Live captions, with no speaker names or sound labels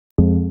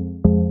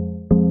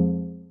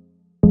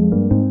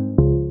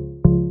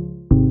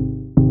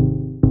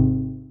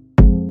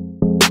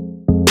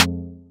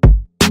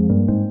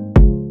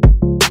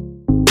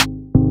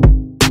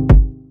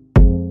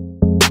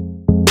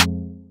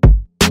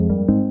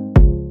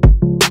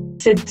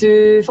Cette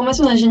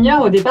formation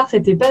d'ingénieur, au départ,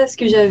 c'était pas ce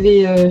que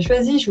j'avais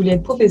choisi. Je voulais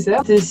être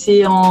professeur.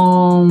 C'est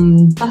en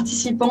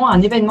participant à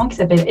un événement qui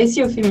s'appelle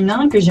SI au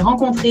féminin que j'ai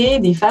rencontré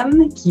des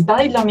femmes qui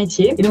parlaient de leur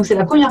métier. Et donc, c'est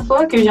la première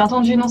fois que j'ai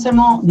entendu non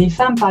seulement des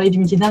femmes parler du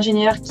métier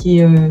d'ingénieur,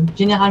 qui est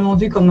généralement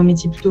vu comme un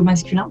métier plutôt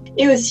masculin,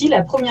 et aussi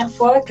la première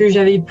fois que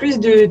j'avais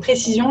plus de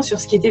précision sur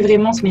ce qui était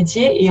vraiment ce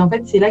métier. Et en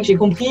fait, c'est là que j'ai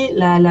compris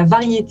la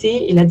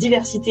variété et la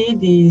diversité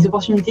des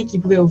opportunités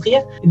qu'il pouvait offrir.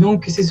 Et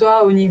donc, que ce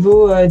soit au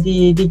niveau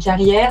des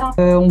carrières,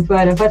 on peut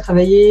à la fois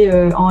travailler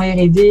en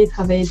R&D,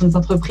 travailler dans des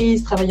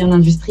entreprises, travailler en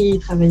industrie,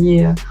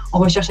 travailler en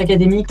recherche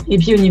académique, et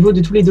puis au niveau de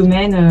tous les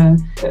domaines,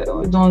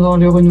 dans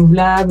le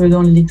renouvelable,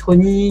 dans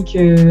l'électronique,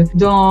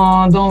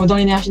 dans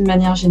l'énergie de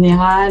manière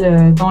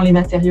générale, dans les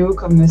matériaux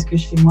comme ce que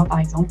je fais moi par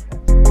exemple.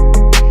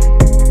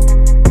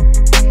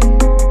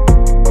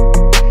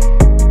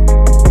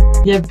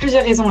 Il y a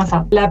plusieurs raisons à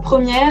ça. La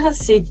première,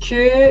 c'est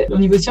que au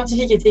niveau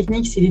scientifique et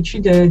technique, c'est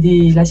l'étude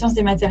de la science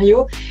des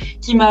matériaux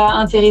qui m'a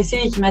intéressée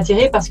et qui m'a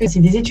attirée parce que c'est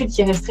des études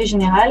qui restent très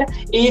générales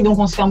et donc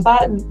on se ferme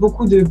pas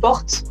beaucoup de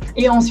portes.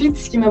 Et ensuite,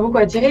 ce qui m'a beaucoup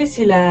attirée,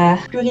 c'est la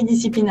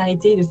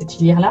pluridisciplinarité de cette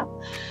filière-là,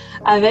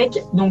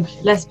 avec donc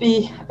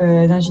l'aspect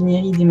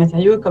d'ingénierie des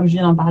matériaux, comme je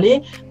viens d'en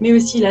parler, mais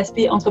aussi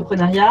l'aspect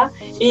entrepreneuriat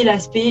et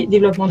l'aspect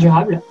développement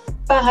durable.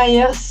 Par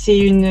ailleurs, c'est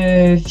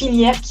une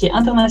filière qui est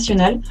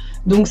internationale.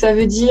 Donc, ça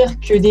veut dire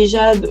que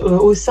déjà,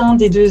 au sein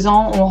des 2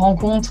 ans, on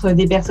rencontre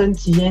des personnes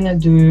qui viennent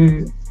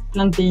de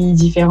plein de pays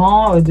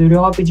différents, de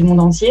l'Europe et du monde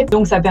entier.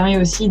 Donc, ça permet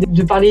aussi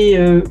de parler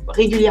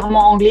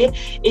régulièrement anglais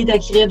et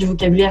d'acquérir du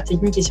vocabulaire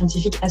technique et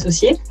scientifique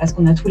associé, parce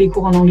qu'on a tous les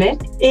cours en anglais.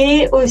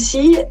 Et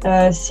aussi,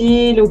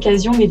 c'est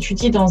l'occasion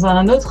d'étudier dans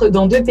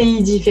 2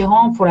 pays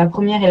différents pour la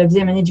première et la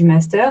deuxième année du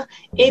master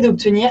et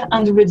d'obtenir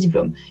un double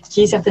diplôme, ce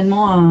qui est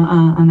certainement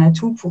un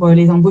atout pour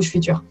les embauches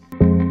futures.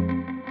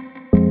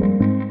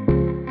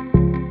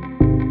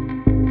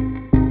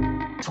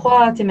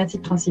 3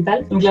 thématiques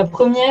principales. Donc la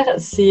première,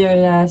 c'est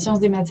la science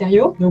des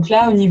matériaux. Donc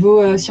là, au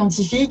niveau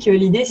scientifique,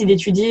 l'idée, c'est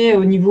d'étudier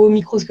au niveau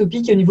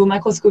microscopique et au niveau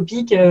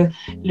macroscopique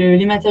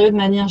les matériaux de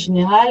manière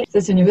générale.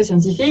 Ça, c'est au niveau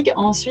scientifique.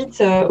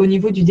 Ensuite, au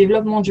niveau du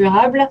développement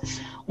durable,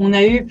 on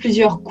a eu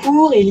plusieurs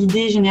cours et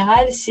l'idée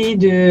générale, c'est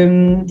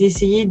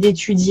d'essayer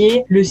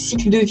d'étudier le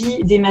cycle de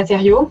vie des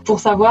matériaux pour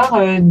savoir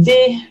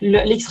dès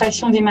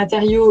l'extraction des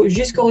matériaux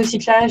jusqu'au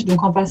recyclage,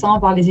 donc en passant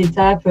par les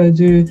étapes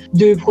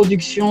de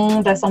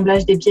production,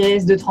 d'assemblage des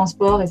pièces, de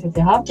transport, etc.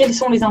 Quels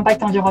sont les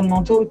impacts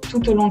environnementaux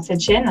tout au long de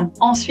cette chaîne?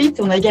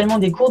 Ensuite, on a également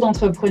des cours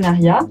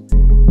d'entrepreneuriat.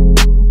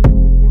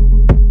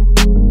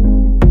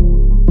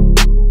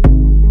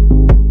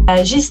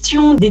 La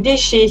gestion des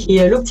déchets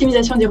et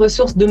l'optimisation des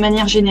ressources de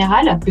manière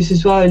générale, que ce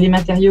soit les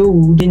matériaux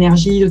ou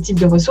l'énergie, d'autres types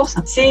de ressources,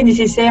 c'est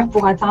nécessaire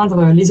pour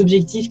atteindre les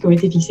objectifs qui ont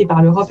été fixés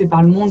par l'Europe et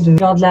par le monde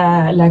lors de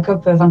la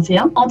COP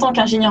 21. En tant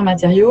qu'ingénieur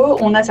matériaux,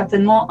 on a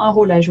certainement un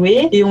rôle à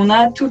jouer et on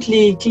a toutes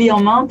les clés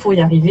en main pour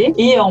y arriver.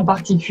 Et en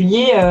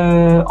particulier,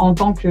 en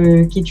tant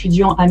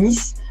qu'étudiant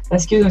AMIS,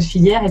 parce que notre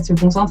filière, elle se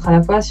concentre à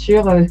la fois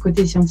sur le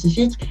côté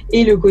scientifique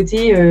et le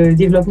côté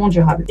développement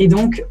durable. Et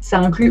donc, ça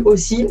inclut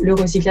aussi le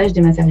recyclage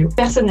des matériaux.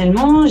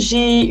 Personnellement,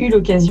 j'ai eu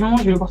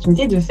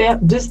l'opportunité de faire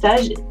 2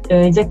 stages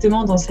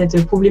exactement dans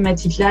cette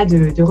problématique-là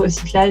de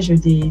recyclage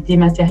des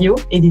matériaux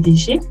et des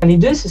déchets. Les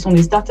 2, ce sont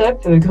des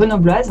startups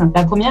grenobloises.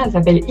 La première, elle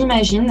s'appelle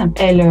Imagine.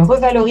 Elle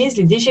revalorise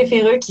les déchets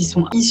ferreux qui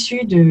sont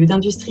issus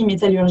d'industries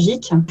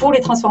métallurgiques pour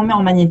les transformer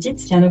en magnétite,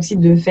 qui est un oxyde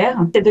de fer.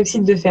 Cet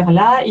oxyde de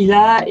fer-là, il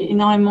a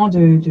énormément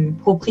de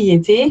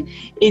propriétés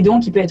et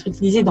donc il peut être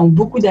utilisé dans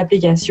beaucoup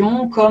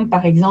d'applications comme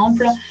par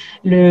exemple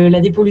la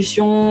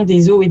dépollution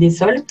des eaux et des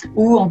sols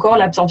ou encore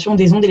l'absorption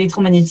des ondes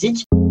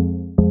électromagnétiques.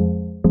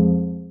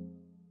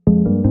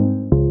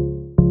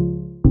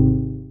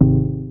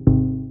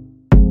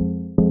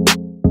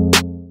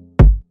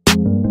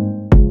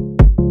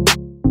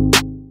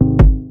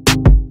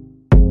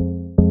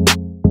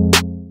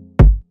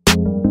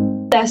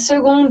 La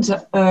seconde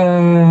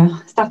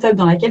start-up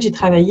dans laquelle j'ai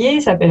travaillé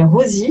s'appelle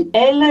Rosie.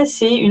 Elle,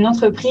 c'est une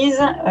entreprise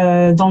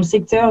dans le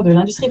secteur de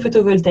l'industrie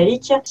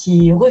photovoltaïque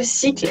qui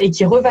recycle et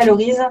qui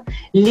revalorise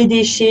les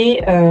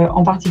déchets,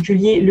 en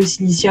particulier le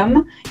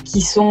silicium,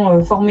 qui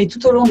sont formés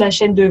tout au long de la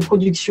chaîne de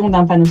production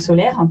d'un panneau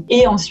solaire.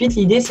 Et ensuite,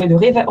 l'idée, c'est de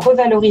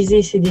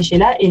revaloriser ces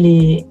déchets-là et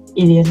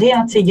les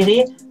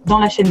réintégrer dans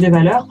la chaîne de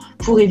valeur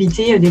pour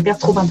éviter des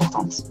pertes trop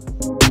importantes.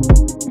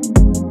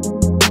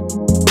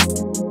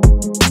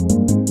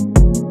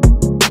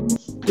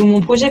 Pour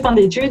mon projet fin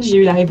d'études, j'ai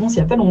eu la réponse il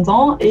n'y a pas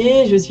longtemps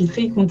et je suis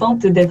très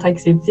contente d'être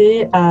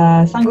acceptée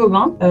à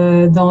Saint-Gobain,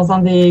 dans un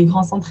des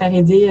grands centres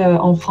R&D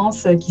en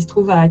France qui se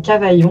trouve à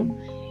Cavaillon.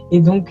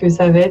 Et donc,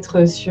 ça va être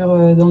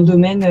dans le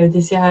domaine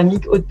des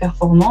céramiques haute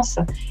performance.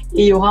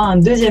 Et il y aura un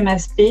deuxième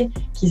aspect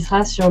qui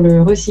sera sur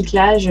le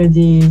recyclage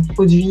des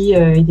produits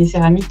et des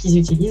céramiques qu'ils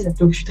utilisent.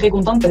 Donc, je suis très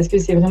contente parce que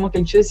c'est vraiment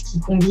quelque chose qui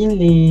combine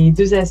les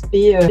 2 aspects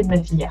de ma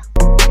filière.